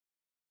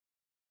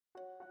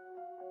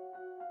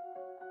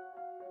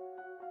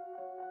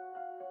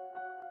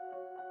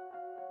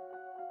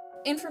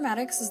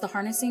Informatics is the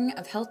harnessing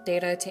of health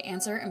data to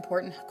answer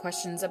important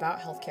questions about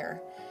healthcare.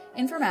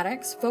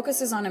 Informatics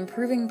focuses on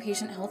improving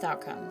patient health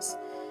outcomes.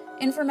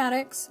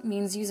 Informatics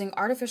means using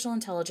artificial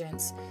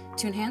intelligence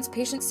to enhance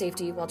patient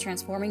safety while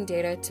transforming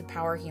data to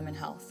power human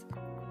health.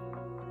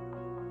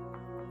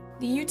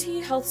 The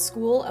UTHealth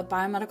School of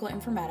Biomedical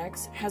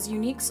Informatics has a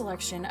unique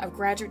selection of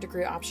graduate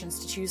degree options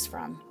to choose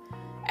from.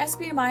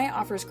 SBMI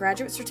offers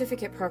graduate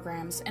certificate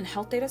programs in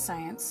health data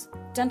science,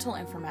 dental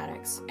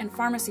informatics, and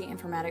pharmacy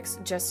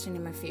informatics, just to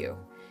name a few.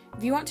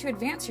 If you want to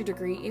advance your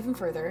degree even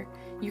further,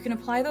 you can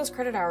apply those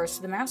credit hours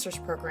to the master's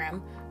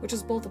program, which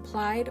is both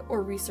applied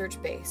or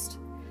research-based.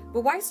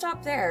 But why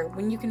stop there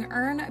when you can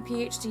earn a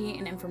PhD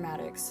in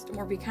informatics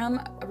or become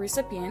a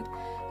recipient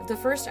of the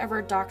first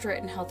ever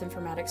doctorate in health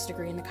informatics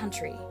degree in the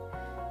country?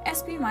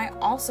 SBMI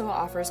also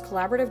offers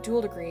collaborative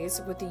dual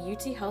degrees with the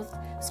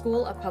UTHealth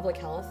School of Public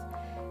Health,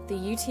 the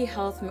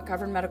UTHealth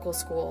Government Medical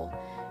School,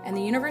 and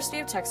the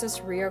University of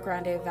Texas Rio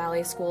Grande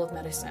Valley School of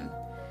Medicine.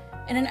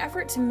 In an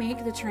effort to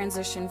make the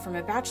transition from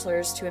a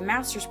bachelor's to a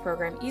master's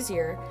program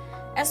easier,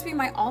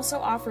 SBMI also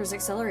offers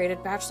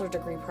accelerated bachelor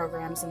degree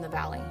programs in the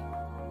Valley.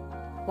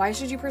 Why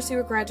should you pursue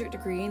a graduate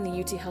degree in the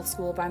UTHealth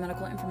School of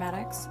Biomedical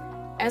Informatics?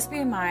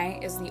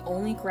 SBMI is the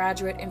only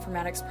graduate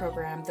informatics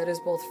program that is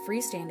both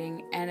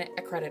freestanding and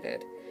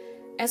accredited.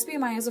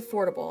 SBMI is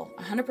affordable,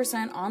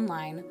 100%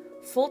 online,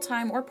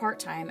 full-time or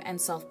part-time,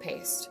 and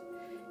self-paced.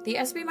 The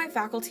SBMI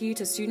faculty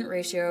to student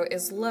ratio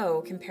is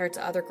low compared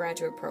to other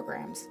graduate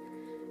programs.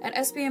 At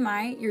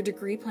SBMI, your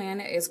degree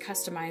plan is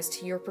customized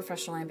to your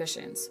professional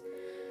ambitions.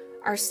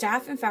 Our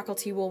staff and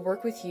faculty will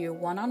work with you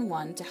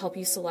one-on-one to help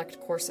you select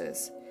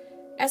courses.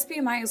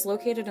 SBMI is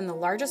located in the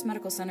largest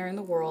medical center in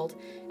the world,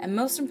 and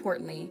most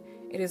importantly,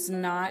 it is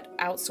not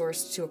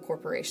outsourced to a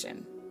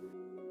corporation.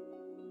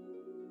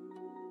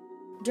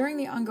 During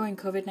the ongoing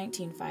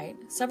COVID-19 fight,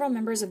 several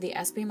members of the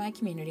SBMI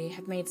community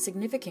have made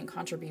significant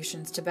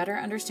contributions to better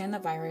understand the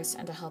virus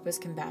and to help us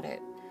combat it.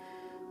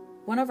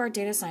 One of our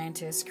data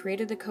scientists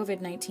created the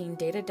COVID-19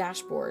 data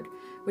dashboard,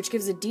 which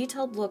gives a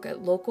detailed look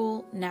at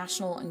local,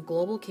 national, and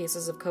global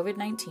cases of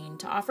COVID-19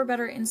 to offer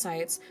better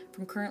insights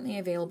from currently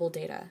available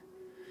data.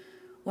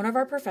 One of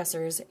our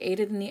professors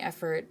aided in the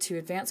effort to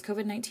advance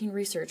COVID-19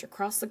 research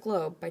across the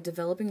globe by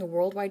developing the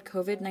Worldwide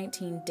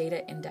COVID-19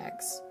 Data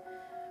Index.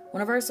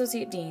 One of our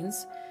associate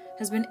deans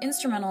has been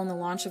instrumental in the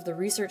launch of the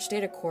Research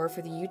Data Core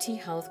for the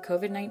UTHealth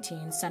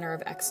COVID-19 Center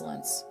of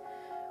Excellence.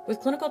 With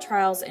clinical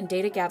trials and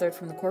data gathered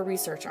from the core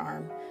research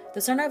arm,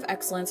 the Center of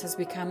Excellence has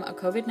become a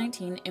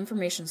COVID-19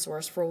 information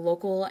source for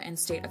local and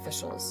state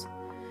officials.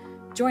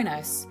 Join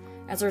us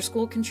as our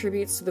school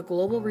contributes to the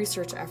global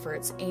research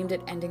efforts aimed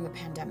at ending the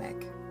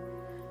pandemic.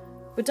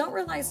 But don't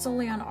rely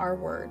solely on our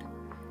word.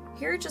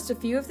 Here are just a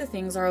few of the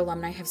things our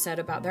alumni have said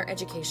about their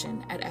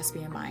education at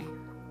SBMI.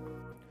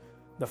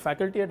 The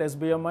faculty at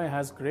SBMI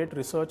has great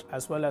research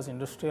as well as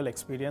industrial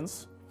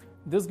experience.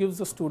 This gives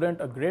the student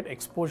a great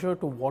exposure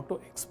to what to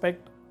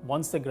expect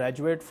once they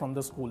graduate from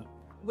the school.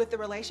 With the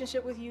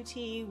relationship with UT,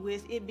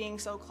 with it being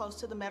so close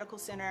to the medical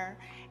center,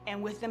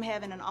 and with them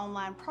having an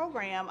online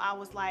program, I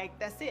was like,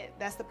 that's it.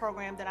 That's the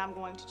program that I'm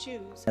going to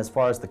choose. As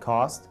far as the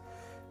cost,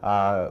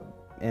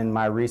 in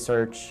my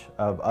research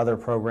of other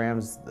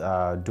programs,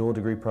 dual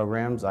degree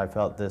programs, I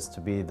felt this to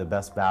be the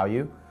best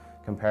value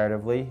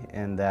comparatively,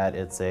 in that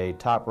it's a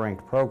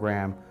top-ranked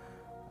program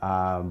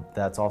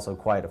that's also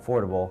quite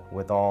affordable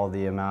with all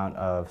the amount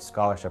of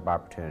scholarship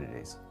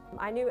opportunities.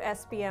 I knew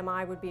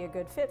SBMI would be a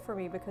good fit for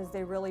me because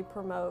they really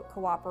promote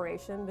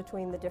cooperation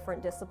between the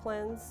different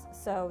disciplines.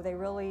 So they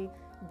really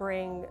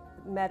bring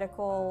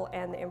medical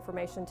and the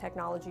information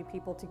technology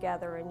people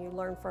together, and you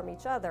learn from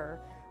each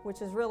other,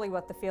 which is really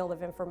what the field of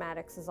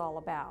informatics is all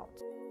about.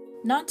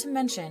 Not to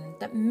mention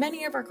that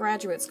many of our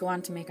graduates go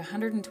on to make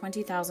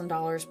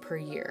 $120,000 per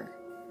year.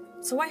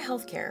 So why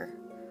healthcare?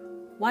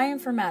 Why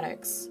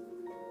informatics?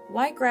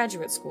 Why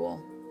graduate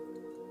school?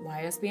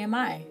 Why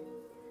SBMI?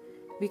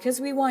 Because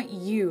we want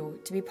you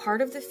to be part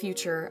of the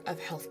future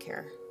of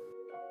healthcare.